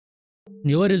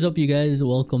Yo, what is up, you guys?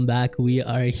 Welcome back. We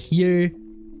are here.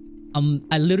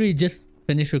 I literally just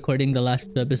finished recording the last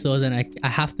 2 episodes, and I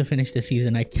have to finish the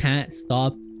season. I can't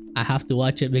stop. I have to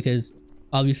watch it because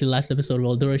obviously last episode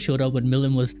Valdora showed up when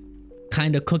Milim was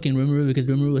kind of cooking Rimuru because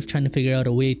Rimuru was trying to figure out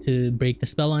a way to break the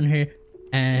spell on her,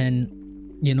 and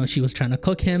you know, she was trying to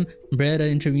cook him. Breda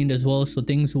intervened as well, so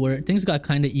things got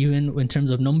kind of even in terms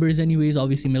of numbers anyways.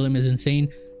 Obviously Milim is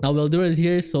insane. Now Valdora is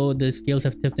here, so the scales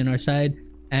have tipped in our side,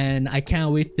 and I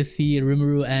can't wait to see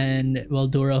Rimuru and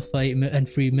Valdora fight and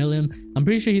free Milim. I'm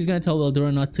pretty sure he's gonna tell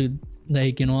Valdora not to,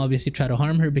 like, you know, obviously try to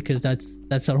harm her because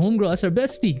that's our homegirl, that's our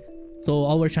bestie. So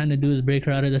all we're trying to do is break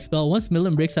her out of the spell. Once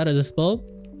Milim breaks out of the spell,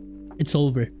 it's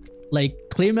over. Like,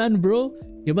 Clayman, bro,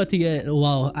 you're about to get,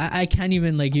 wow, I can't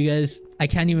even, like, you guys, I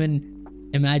can't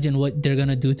even imagine what they're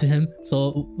gonna do to him.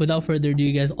 So without further ado,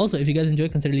 you guys, also if you guys enjoy,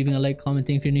 consider leaving a like,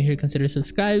 commenting. If you're new here, consider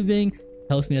subscribing. It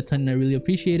helps me a ton and I really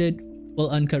appreciate it. Full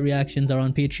uncut reactions are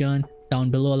on Patreon down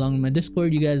below along with my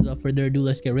Discord. You guys, without further ado,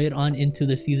 let's get right on into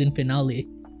the season finale.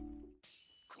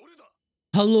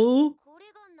 Hello?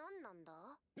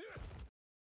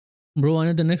 Bro,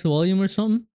 wanted the next volume or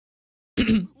something?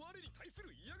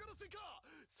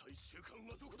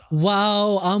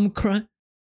 Wow, I'm crying.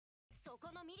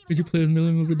 Could you play with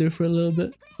Milim over there for a little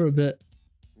bit? For a bit.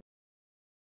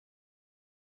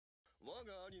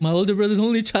 My older brother's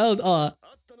only child. Aw.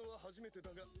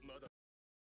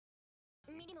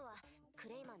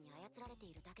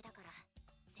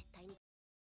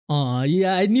 Aw,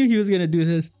 yeah, I knew he was gonna do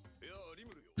this.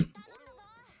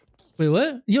 Wait,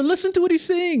 what? Yo, listen to what he's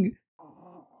saying.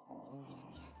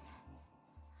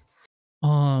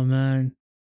 Oh man.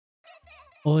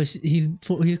 Oh,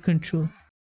 he's control.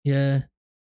 Yeah.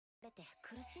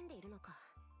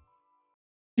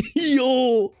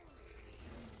 Yo,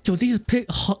 these pick.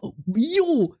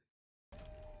 Yo,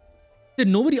 did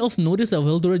nobody else notice that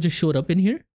Valdora just showed up in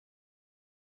here?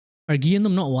 Are Guy and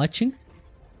them not watching?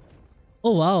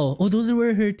 Oh wow. Oh, those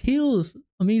were her tails.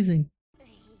 Amazing.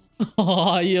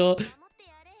 Oh, yo.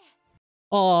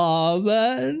 Oh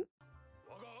man.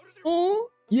 Oh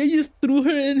yeah, you threw her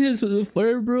in his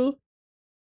fur, bro.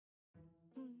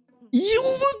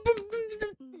 Yo,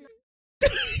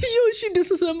 yo, she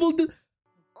disassembled.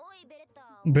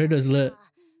 Breda's lit.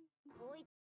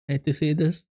 I hate to say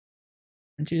this.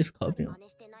 And she just caught me on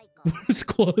worst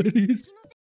qualities.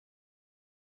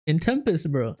 In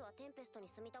Tempest, bro.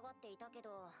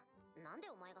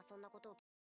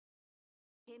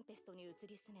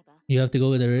 You have to go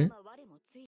with her, right?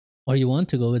 Or you want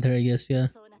to go with her, I guess, yeah.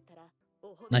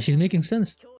 Now she's making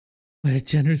sense. What a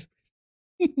generous.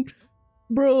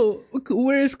 Bro,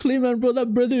 where is Clayman, bro?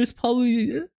 That brother is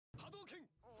probably...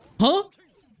 Huh?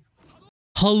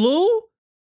 Hello?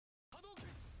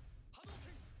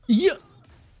 Yeah.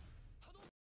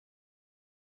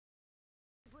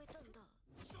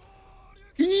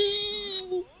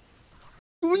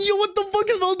 Yo, what the fuck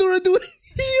is Valdora doing?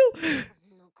 Yo.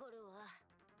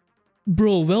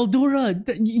 Bro, Valdora.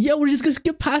 Yeah, we're just gonna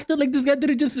skip past it. Like, this guy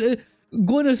didn't just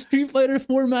go in a Street Fighter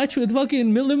 4 match with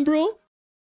fucking Milim, bro.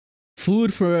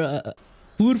 Food for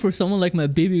someone like my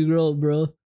baby girl,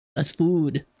 bro. That's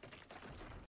food.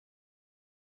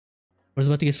 I was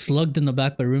about to get slugged in the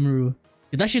back by Rimuru.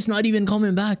 That shit's not even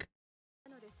coming back.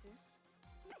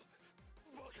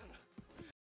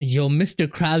 Yo, Mr.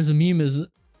 Krabs meme is...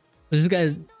 This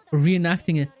guy's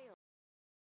reenacting it.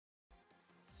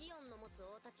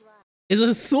 It's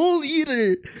a soul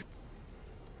eater!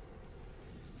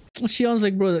 Shion's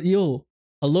like, bro, yo,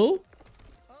 hello?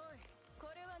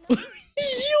 Yo,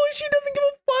 she doesn't give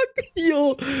a fuck!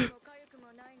 Yo!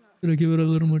 Should I give it a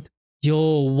little more?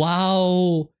 Yo,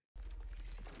 wow!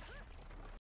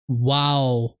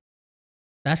 Wow.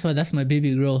 That's why that's my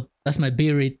baby girl. That's my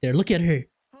bae right there. Look at her.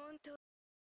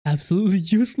 Absolutely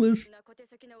useless.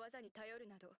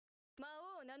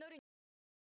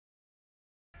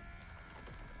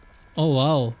 Oh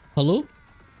wow. Hello?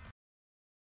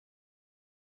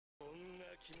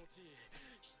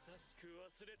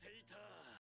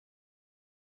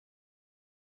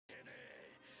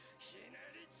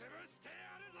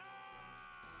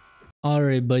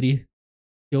 Alright, buddy.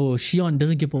 Yo, Shion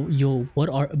doesn't give a... Yo, what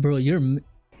are... Bro, you're...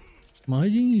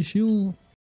 Majin Shion.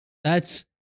 That's...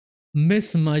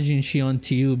 Miss Majin Shion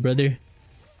to you, brother.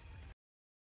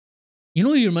 You know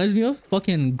what he reminds me of?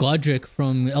 Fucking Godric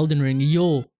from Elden Ring.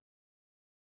 Yo.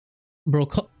 Bro,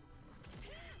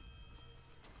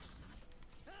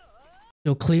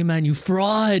 yo, Clayman, you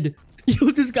fraud!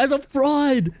 Yo, this guy's a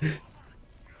fraud!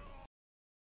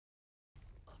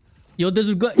 Yo, this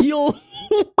is good. Yo,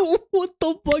 what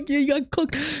the fuck? Yeah, you got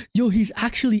cooked. Yo, he's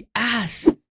actually ass.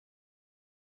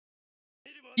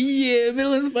 Yeah,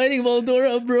 Milan's fighting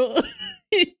Valdora, bro.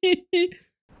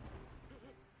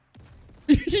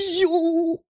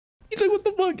 Yo! He's like, what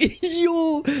the fuck?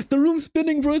 Yo! The room's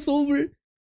spinning, bro. It's over.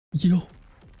 Yo.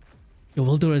 Yo,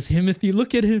 Valdora's Himothy.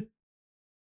 Look at him.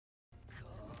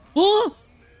 Oh!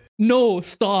 No,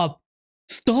 stop.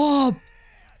 Stop.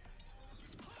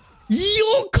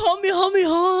 Yo,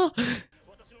 Kamehameha.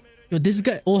 Yo, this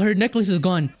guy. Oh, her necklace is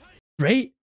gone.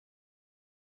 Right?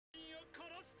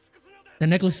 The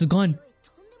necklace is gone.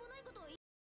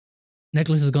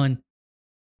 Necklace is gone.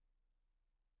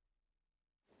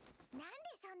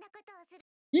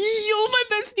 Yo, my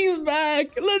bestie's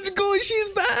back. Let's go. She's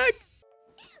back.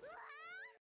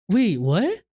 Wait,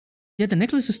 what? Yeah, the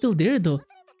necklace is still there though.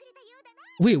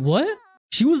 Wait, what?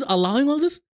 She was allowing all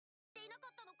this?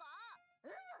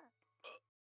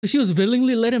 She was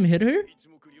willingly let him hit her?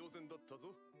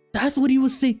 That's what he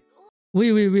was saying. Wait.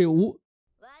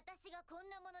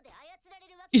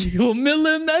 Yo,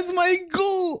 Milim, that's my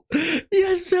goal.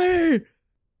 Yes, sir.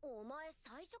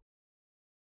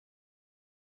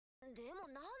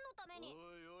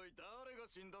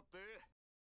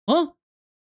 Huh?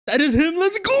 That is him.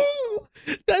 Let's go.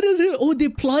 That is him. Oh, they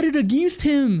plotted against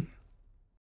him.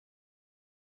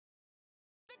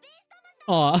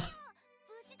 Aw.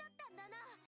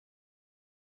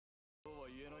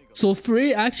 So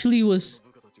Frey actually was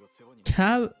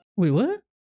Wait, what?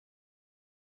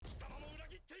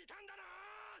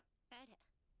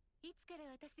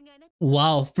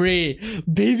 Wow, Frey,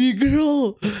 baby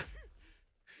girl.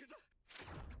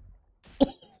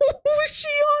 Oh,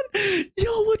 Shion.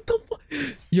 Yo, what the fuck?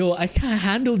 Yo, I can't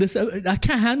handle this. I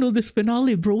can't handle this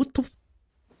finale, bro. What the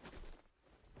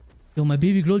Yo, my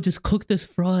baby girl just cooked this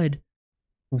fraud.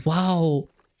 Wow.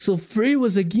 So Frey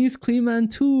was against Clayman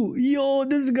too. Yo,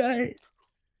 this guy.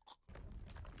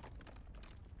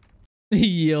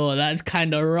 Yo, that's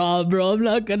kind of raw, bro. I'm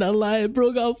not gonna lie.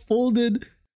 Bro got folded.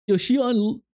 Yo, she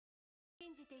on...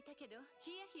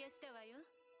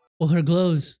 Oh, her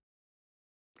gloves.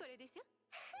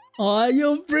 Oh,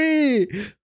 yo, Frey.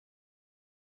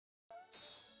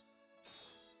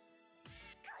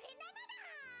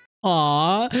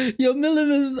 Aw, yo,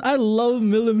 Milim is... I love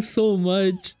Milim so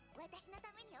much.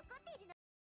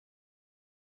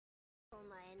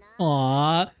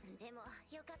 Aw.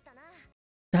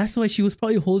 That's why she was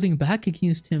probably holding back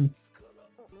against him.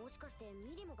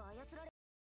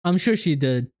 I'm sure she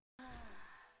did.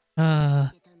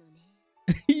 Yo.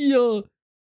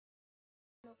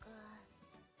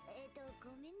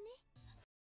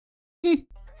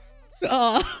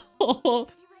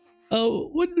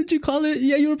 What did you call it?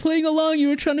 Yeah, you were playing along. You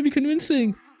were trying to be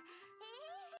convincing.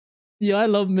 Yeah, I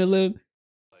love Milim.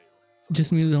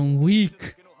 Just means I'm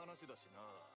weak.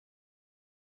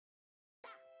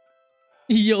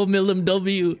 Yo, Milim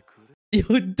W.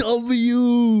 Yo,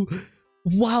 W.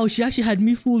 Wow, she actually had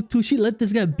me fooled too. She let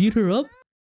this guy beat her up.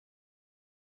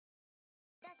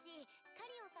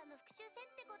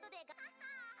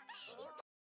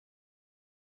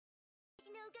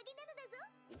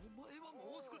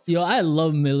 Yo, I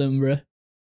love Milim, bruh.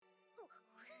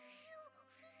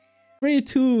 Frey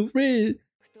too, Frey.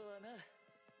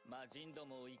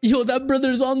 Yo, that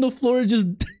brother's on the floor just...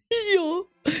 Yo.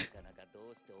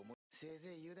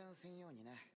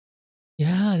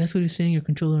 Yeah, that's what he's saying. Your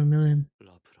controller, Milim.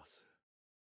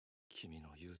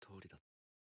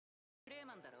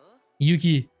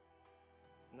 Yuki.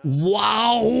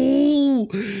 Wow.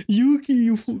 Yuki,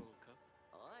 you fool.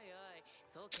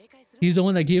 He's the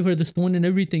one that gave her the stone and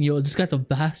everything. Yo, this guy's a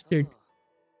bastard.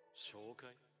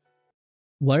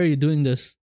 Why are you doing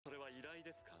this?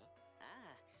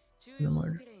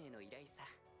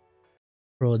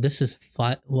 Bro, this is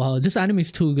fun. Wow, this anime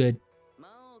is too good.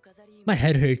 My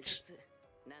head hurts.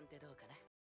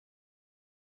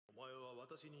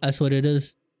 That's what it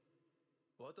is.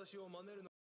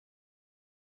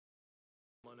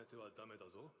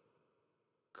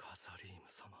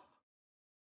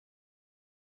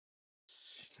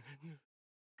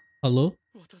 Hello?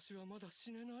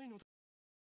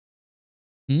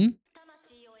 Hmm?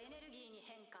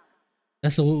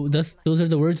 Those are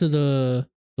the words of the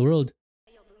world.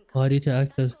 Body to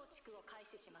act as.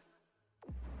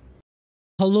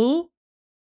 Hello?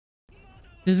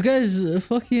 This guy's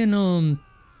fucking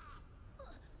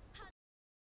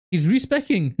he's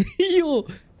respecking. Yo.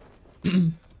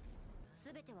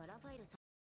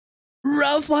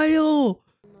 Raphael.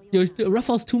 Yo,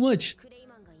 Raphael's too much.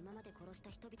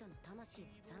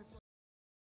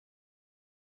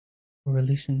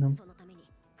 Relation number.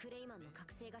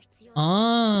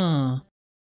 Ah.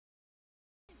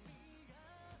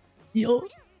 Yo.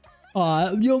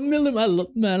 Yo, Milim. I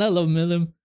love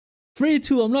Milim. Free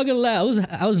too. I'm not gonna lie.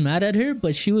 I was mad at her,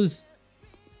 but she was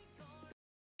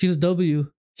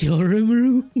W. Yo,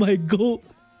 Rimuru, my goat.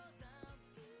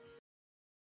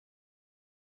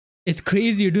 It's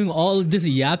crazy you're doing all of this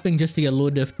yapping just to get low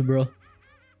diff, bro.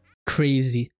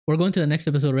 Crazy. We're going to the next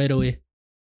episode right away.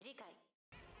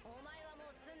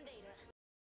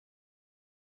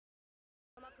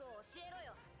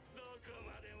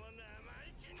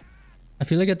 I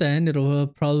feel like at the end it'll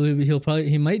probably be,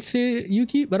 he might say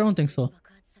Yuki, but I don't think so.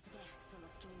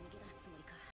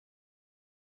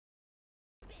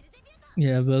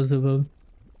 Yeah, Beelzebub.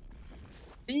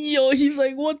 Yo, he's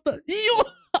like, what the? Yo!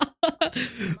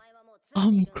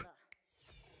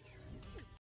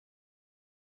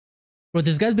 Bro,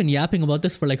 this guy's been yapping about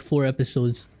this for like 4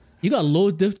 episodes. You got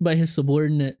low diffed by his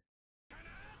subordinate.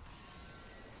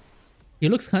 He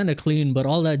looks kind of clean, but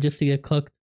all that just to get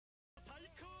cooked.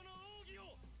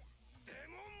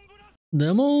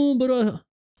 Demo, bro.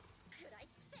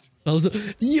 Yo,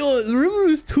 Rimuru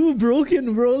is too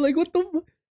broken, bro. Like, what the?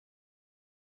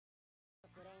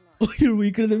 Oh, you're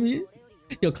weaker than me?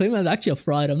 Yo, Clayman's actually a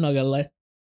fraud, I'm not gonna lie.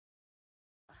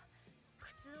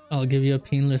 I'll give you a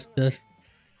painless death.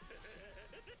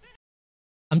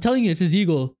 I'm telling you, it's his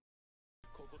ego.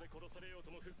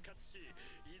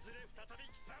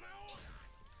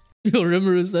 Yo,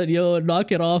 Rimuru said, yo,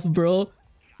 knock it off, bro.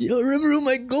 Yo, Rimuru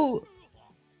might go.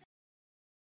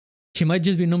 She might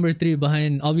just be number 3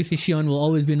 behind. Obviously, Shion will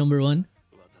always be number 1.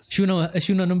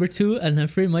 Shuna number 2, and then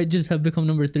Frey might just have become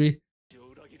number 3.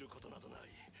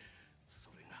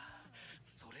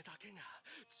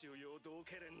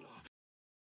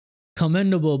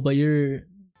 Commendable, but you're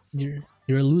a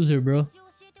loser, bro.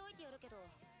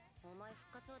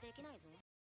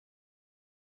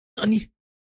 Nani?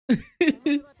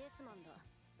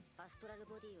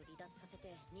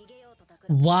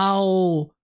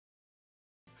 Wow.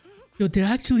 Yo, they're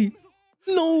actually...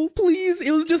 No, please.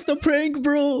 It was just a prank,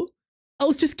 bro. I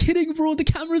was just kidding, bro. The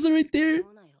cameras are right there.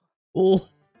 Oh.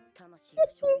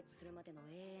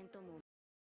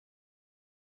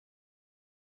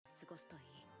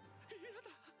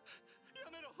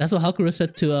 That's what Hakura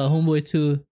said to Homeboy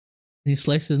too. And he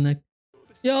sliced his neck.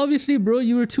 Yeah, obviously, bro,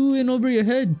 you were too in over your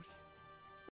head.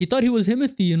 He thought he was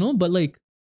Himothy, you know? But like,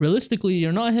 realistically,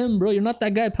 you're not him, bro. You're not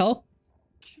that guy, pal.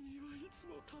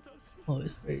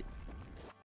 Always right.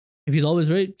 If he's always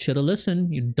right, should've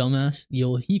listened, you dumbass.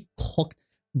 Yo, he cooked.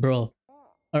 Bro,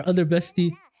 our other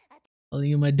bestie. Calling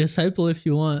you my disciple if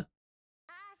you want.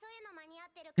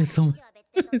 It's so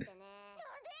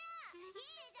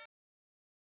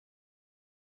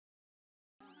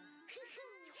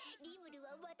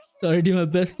already my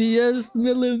bestie, yes,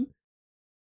 Milim.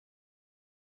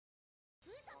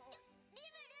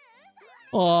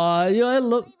 Aw, yo, I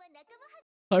love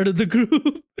part of the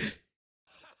group.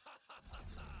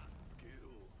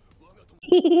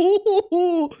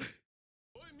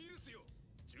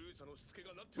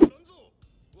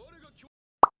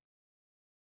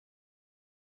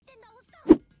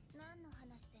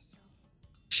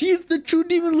 She's the true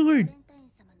demon lord.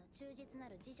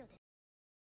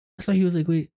 I thought he was like,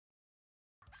 wait.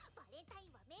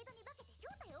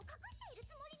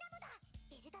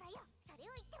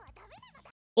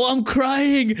 Oh, I'm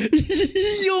crying. Yo,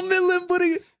 Milim,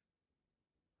 buddy.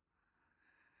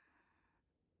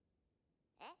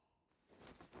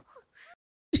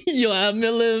 Yo,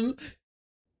 Milim.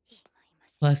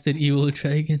 Blasted evil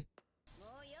dragon.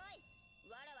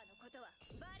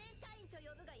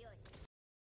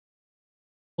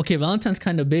 Okay, Valentine's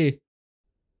kind of bae.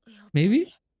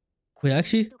 Maybe? Wait,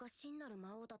 actually?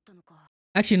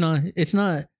 Actually, no, it's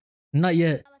not. Not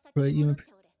yet. Bro, you...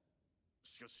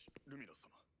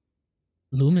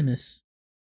 Luminous.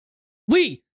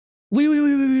 Wait!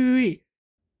 Wait.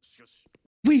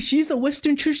 Wait, she's the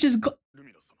Western Church's god.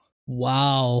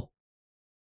 Wow.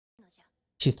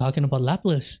 She's talking about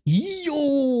Lapis.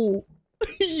 Yo!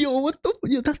 Yo, what the?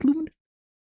 Yo, that's Luminous.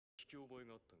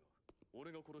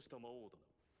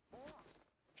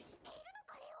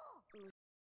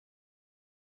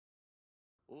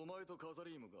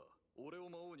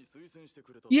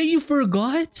 Yeah, you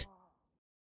forgot?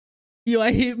 Yo,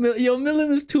 I hate Yo,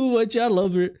 Milim is too much. I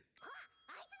love her.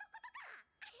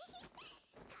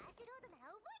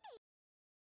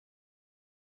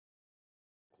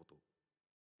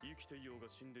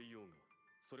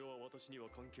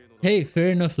 Hey, fair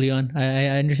enough, Leon. I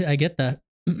understand. I get that.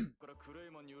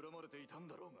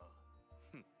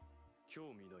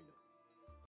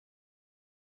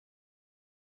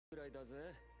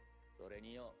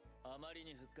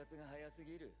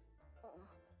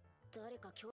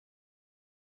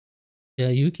 Yeah,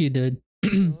 Yuki did.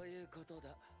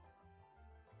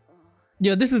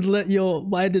 Yo, this is lit. Yo,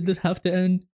 why did this have to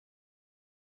end?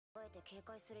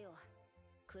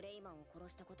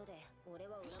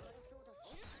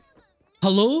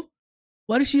 Hello?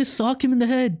 Why did she just sock him in the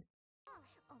head?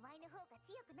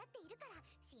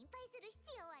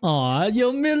 Aw,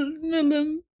 yo,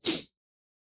 Milim.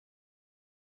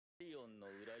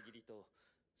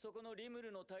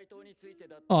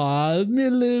 Aw,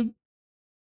 Milim.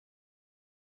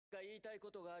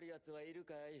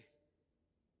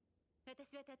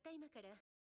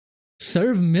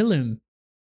 Serve Milim.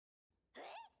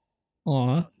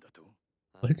 Aw.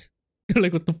 What? They're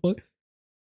like, what the fuck?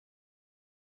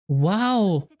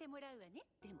 Wow.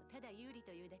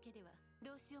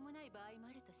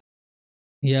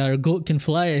 Yeah, our goat can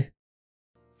fly.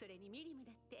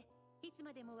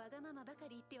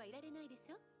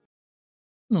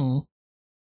 No.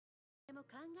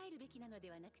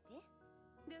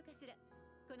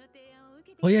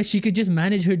 Oh yeah, she could just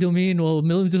manage her domain while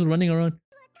Milim's just running around.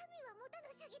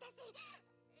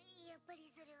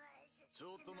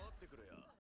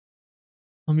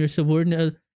 I'm your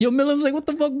subordinate. Yo, Milim's like, what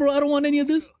the fuck, bro? I don't want any of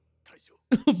this.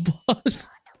 Boss.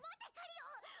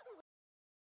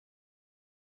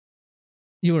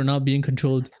 You are not being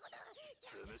controlled.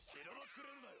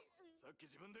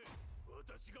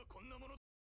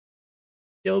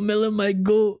 Yo, Milim might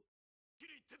go.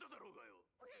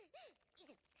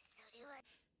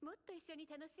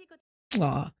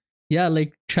 Aw. Yeah,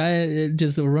 like, try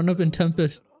just run up in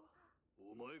Tempest.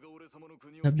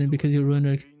 Happening because you ruined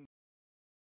her.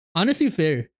 Honestly,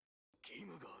 fair.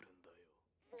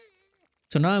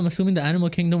 So now I'm assuming the animal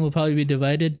kingdom will probably be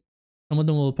divided. Some of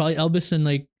them will probably Albus and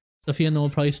like Sophia and them will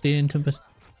probably stay in Tempest.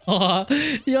 Oh,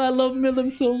 yeah, I love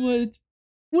Milim so much.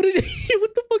 What is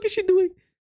what the fuck is she doing?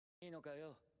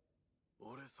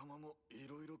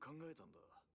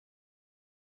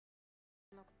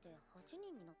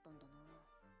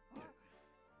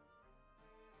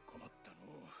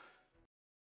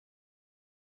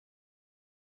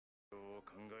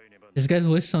 This guy's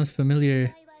voice sounds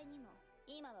familiar.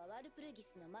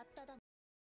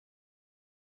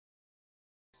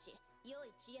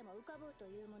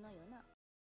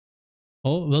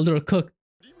 Oh, well, they're a cook.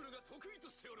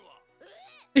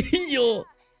 Yo!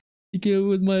 He came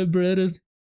with my bread.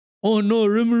 Oh no,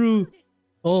 Rimuru!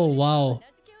 Oh wow.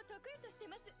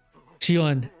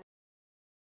 Shion.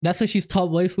 That's why she's top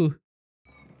waifu.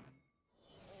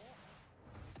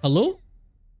 Hello?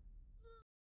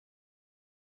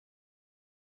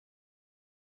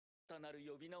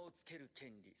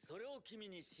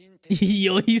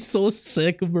 Yo, he's so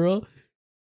sick, bro.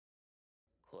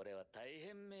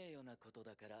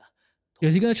 Yo,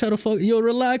 is he gonna try to fuck? Yo,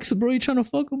 relax, bro. You trying to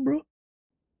fuck him, bro?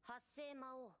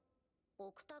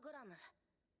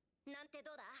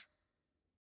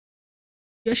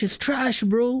 Yo, she's trash,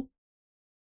 bro.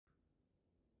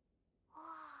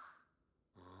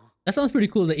 That sounds pretty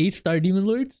cool. The 8-star demon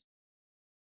lords.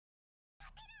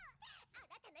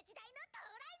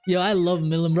 Yo, I love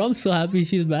Milim, bro. I'm so happy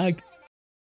she's back.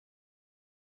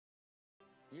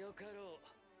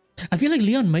 I feel like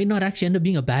Leon might not actually end up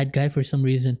being a bad guy for some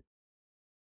reason.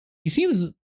 He seems,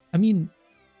 I mean,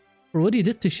 for what he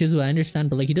did to Shizu, I understand,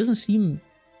 but like he doesn't seem,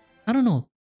 I don't know.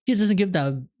 He just doesn't give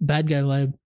that bad guy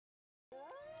vibe.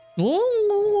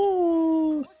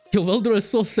 Oh, yo, Veldora is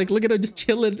so sick. Look at her just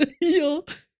chilling. Yo,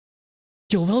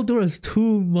 Veldora is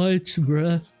too much,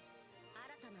 bruh.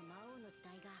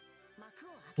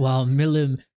 Wow,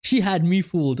 Milim. She had me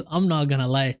fooled. I'm not gonna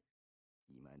lie.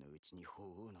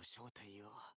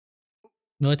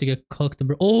 Not to get cooked,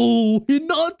 bro. Oh,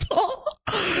 Hinata!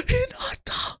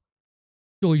 Hinata!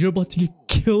 Yo, you're about to get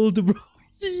killed, bro.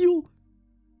 Yo.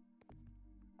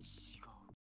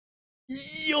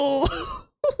 Yo.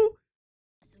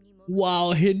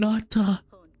 Wow, Hinata.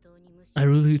 I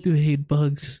really do hate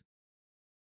bugs.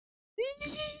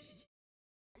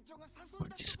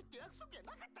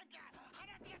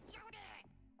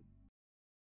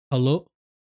 Hello?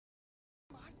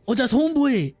 Oh, that's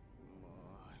homeboy!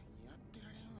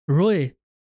 Roy.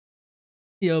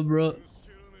 Yo, bro.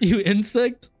 You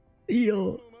insect?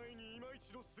 Yo.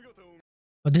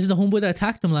 Oh, this is the homeboy that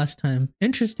attacked him last time.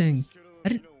 Interesting. I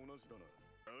didn't...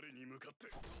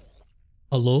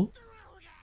 Hello?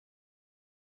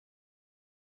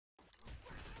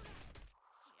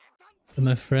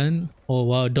 My friend? Oh,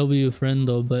 wow. W friend,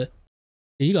 though, but...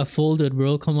 You got folded,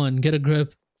 bro. Come on, get a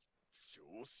grip.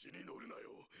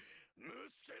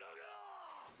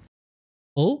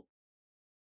 Oh?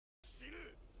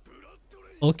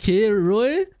 Okay,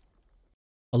 Roy?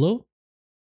 Hello?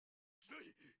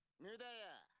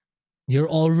 You're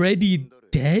already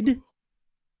dead?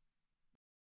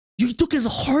 You took his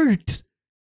heart!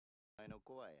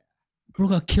 Bro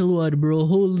got killed, bro.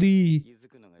 Holy.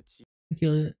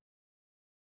 Kill it.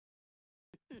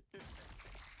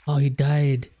 Oh, he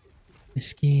died.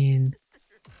 Miskin.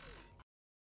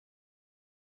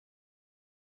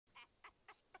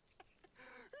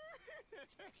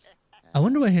 I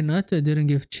wonder why Hinata didn't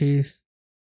give chase.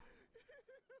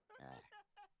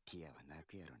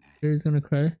 He's gonna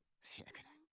cry.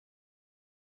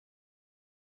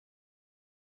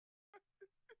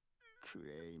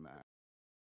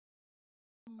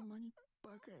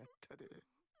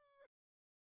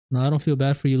 No, I don't feel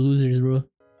bad for you losers, bro.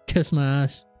 Kiss my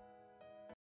ass.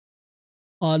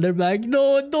 Oh, they're back.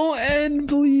 No, don't end,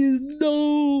 please.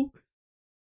 No.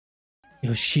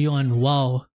 Yo, Shion,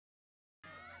 wow.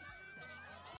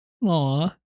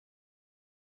 Aw.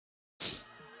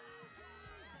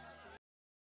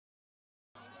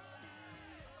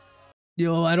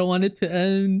 Yo, I don't want it to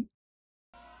end.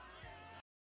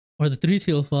 Or the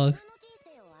three-tailed fox.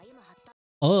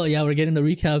 Oh, yeah, we're getting the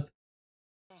recap.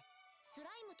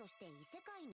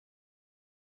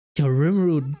 Yo,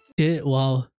 Rimuru did.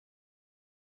 Wow.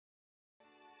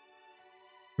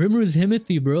 Rimuru's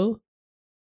Himothy, bro.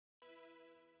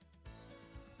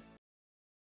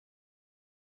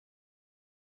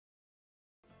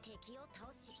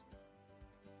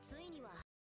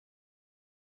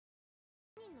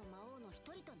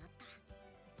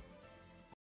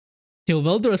 Yo,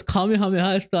 Veldora's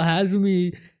Kamehameha still has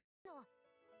me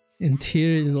in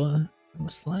tears. I'm a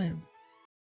slime.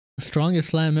 The strongest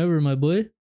slime ever, my boy.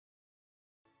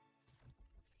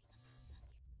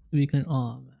 We can.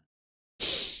 Oh, man.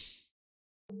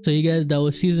 So, you guys, that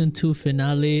was season 2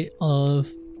 finale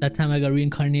of That Time I Got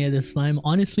Reincarnated as Slime.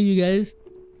 Honestly, you guys,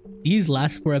 these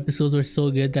last 4 episodes were so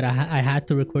good that I had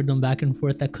to record them back and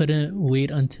forth. I couldn't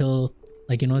wait until,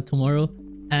 like, you know, tomorrow.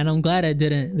 And I'm glad I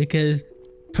didn't, because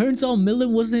turns out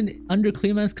Milim wasn't under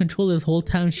Clayman's control this whole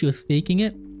time. She was faking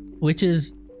it, which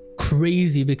is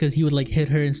crazy because he would like hit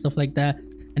her and stuff like that.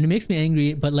 And it makes me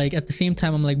angry, but like at the same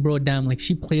time, I'm like, bro, damn, like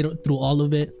she played through all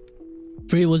of it.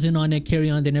 Frey was in on it, Carry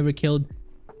On, they never killed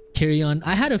Carry On.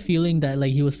 I had a feeling that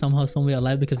like he was somehow, some way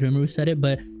alive because Rimuru said it,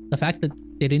 but the fact that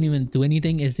they didn't even do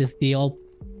anything is just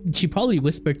she probably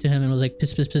whispered to him and was like,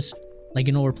 piss, piss, piss, like,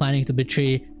 you know, we're planning to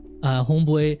betray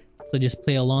homeboy, so just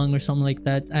play along or something like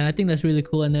that. And I think that's really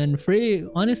cool. And then Frey,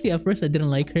 honestly, at first I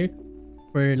didn't like her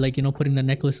for like, you know, putting the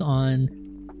necklace on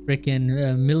freaking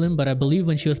Milim, but I believe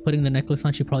when she was putting the necklace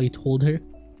on, she probably told her,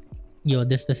 yo,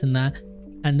 this and that.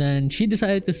 And then she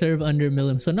decided to serve under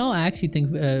Milim. So now I actually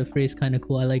think Frey's kind of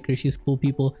cool. I like her. She's cool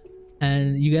people.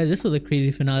 And you guys, this was a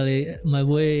crazy finale. My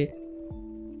boy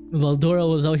Veldora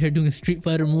was out here doing Street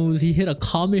Fighter moves. He hit a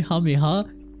Kamehameha.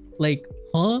 Like,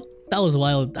 huh? That was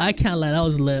wild. I can't lie, that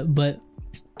was lit. But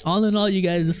all in all, you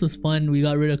guys, this was fun. We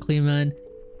got rid of Clayman.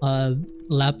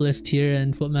 Laplace, Tier,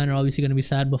 and Footman are obviously gonna be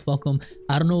sad, but fuck them.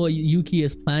 I don't know what Yuki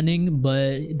is planning,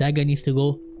 but that guy needs to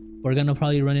go. We're gonna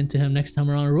probably run into him next time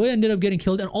around. Roy ended up getting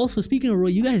killed. And also, speaking of Roy,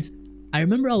 you guys, I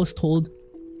remember I was told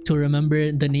to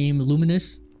remember the name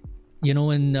Luminous. You know,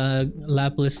 when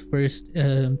Laplace first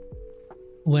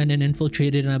went and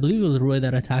infiltrated, and I believe it was Roy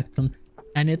that attacked him.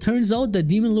 And it turns out that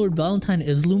Demon Lord Valentine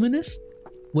is Luminous,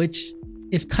 which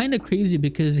is kind of crazy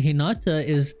because Hinata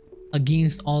is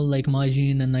against all like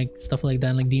Majin and like stuff like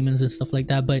that, like demons and stuff like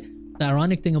that. But the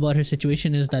ironic thing about her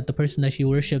situation is that the person that she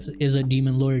worships is a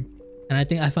demon lord. And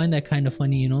I find that kind of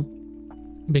funny, you know,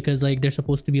 because like they're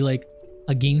supposed to be like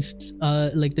against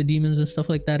like the demons and stuff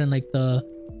like that, and like the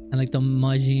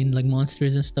Majin like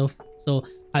monsters and stuff. So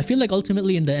I feel like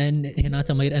ultimately in the end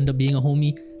Hinata might end up being a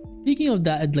homie. Speaking of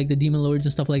that, like the demon lords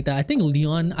and stuff like that, I think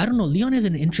Leon, I don't know, Leon is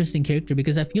an interesting character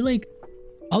because I feel like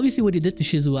obviously what he did to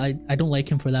Shizu, I don't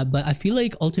like him for that, but I feel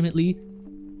like ultimately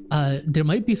there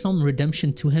might be some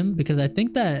redemption to him, because I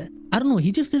think that, I don't know,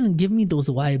 he just doesn't give me those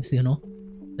vibes, you know,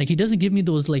 like he doesn't give me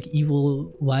those like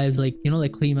evil vibes, like, you know,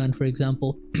 like Clayman for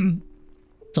example.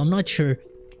 So I'm not sure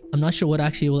what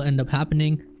actually will end up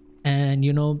happening. And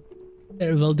you know,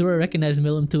 Veldora recognized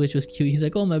Milim too, which was cute. He's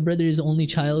like, oh, my brother is only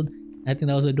child. I think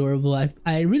that was adorable.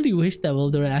 I really wish that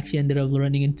Veldora actually ended up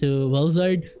running into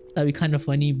Welzard. That'd be kind of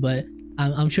funny, but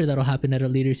I'm sure that'll happen at a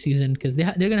later season because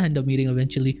they're gonna end up meeting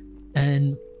eventually.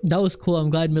 And that was cool. I'm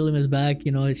glad Milim is back.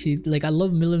 You know, she like, I love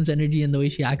Milim's energy and the way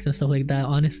she acts and stuff like that.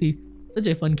 Honestly, such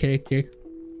a fun character.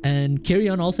 And Carry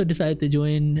On also decided to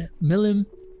join Milim,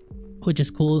 which is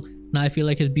cool. Now I feel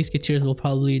like his Biscuiteers will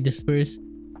probably disperse.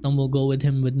 Some will go with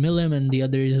him with Milim, and the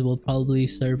others will probably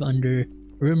serve under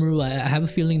Rimuru. I have a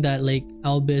feeling that like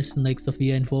Albus and like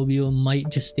Sophia and Phobio might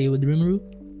just stay with Rimuru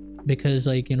because,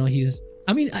 like, you know, he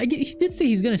did say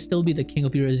he's gonna still be the king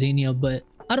of Eurozania, but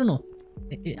I don't know.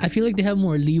 I feel like they have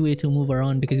more leeway to move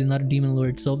around because he's not a demon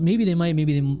lord. So maybe they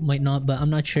might not, but I'm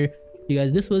not sure. You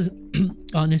guys, this was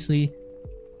honestly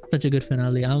such a good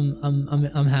finale.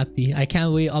 I'm happy. I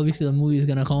can't wait. Obviously the movie is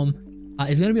gonna come.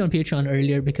 It's gonna be on Patreon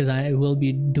earlier because I will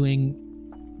be doing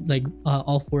like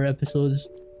all 4 episodes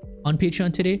on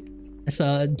Patreon today.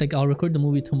 So like I'll record the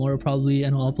movie tomorrow probably,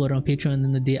 and I'll upload it on Patreon, and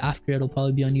then the day after it'll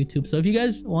probably be on YouTube. So if you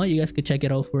guys want, you guys could check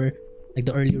it out for like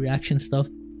the early reaction stuff.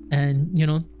 And you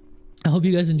know, I hope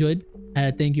you guys enjoyed.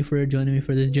 Thank you for joining me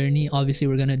for this journey. Obviously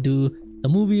we're gonna do the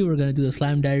movie, we're gonna do the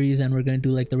Slime Diaries, and we're gonna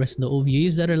do like the rest of the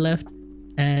OVAs that are left.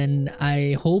 And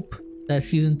I hope that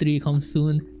season 3 comes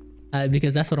soon,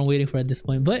 because that's what I'm waiting for at this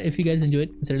point. But if you guys enjoyed,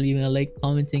 consider leaving a like,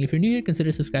 commenting. If you're new here,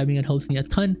 consider subscribing. It helps me a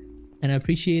ton and I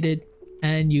appreciate it.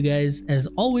 And you guys, as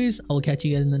always, I will catch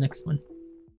you guys in the next one.